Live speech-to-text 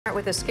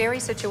With a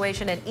scary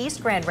situation in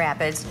East Grand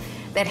Rapids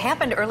that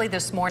happened early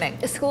this morning.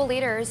 School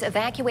leaders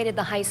evacuated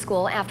the high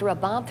school after a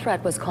bomb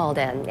threat was called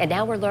in, and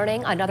now we're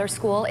learning another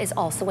school is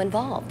also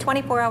involved.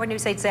 24-hour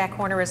News 8 Zach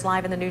Horner is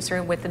live in the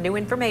newsroom with the new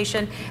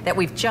information that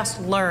we've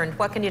just learned.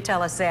 What can you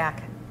tell us,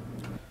 Zach?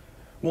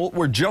 Well,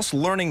 we're just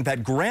learning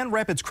that Grand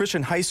Rapids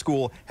Christian High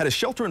School had a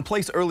shelter in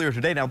place earlier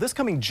today. Now, this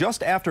coming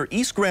just after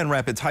East Grand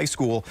Rapids High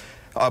School.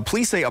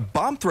 Police say a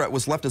bomb threat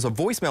was left as a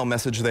voicemail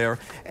message there,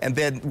 and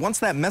then once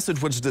that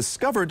message was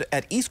discovered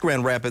at East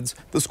Grand Rapids,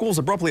 the school was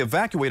abruptly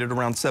evacuated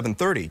around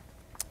 7:30.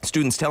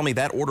 Students tell me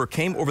that order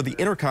came over the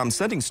intercom,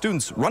 sending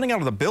students running out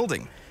of the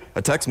building.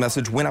 A text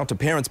message went out to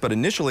parents, but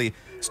initially,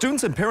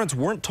 students and parents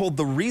weren't told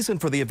the reason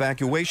for the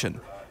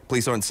evacuation.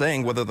 Police aren't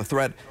saying whether the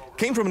threat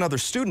came from another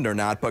student or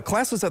not, but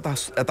classes at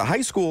the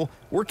high school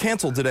were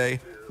canceled today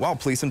while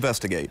police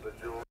investigate.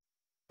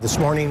 This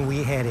morning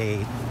we had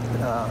a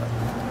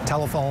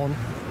telephone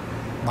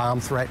bomb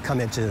threat come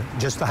into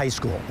just the high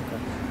school.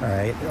 All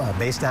right.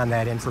 Based on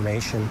that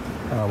information,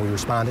 we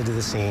responded to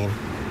the scene.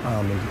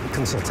 In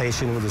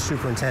consultation with the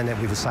superintendent,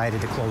 we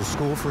decided to close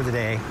school for the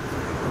day.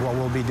 What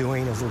we'll be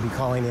doing is we'll be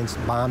calling in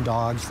bomb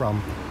dogs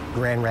from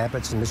Grand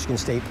Rapids and Michigan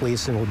State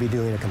Police, and we'll be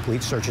doing a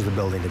complete search of the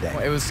building today.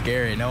 It was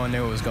scary. No one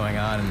knew what was going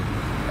on, and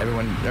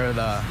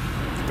the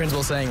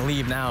principal saying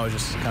leave now is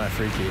just kind of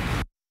freaky.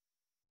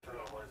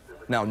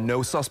 Now,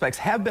 no suspects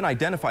have been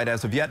identified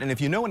as of yet, and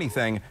if you know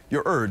anything,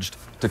 you're urged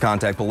to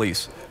contact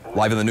police.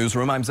 Live in the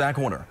newsroom, I'm Zach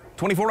Horner,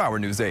 24-hour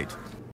News 8.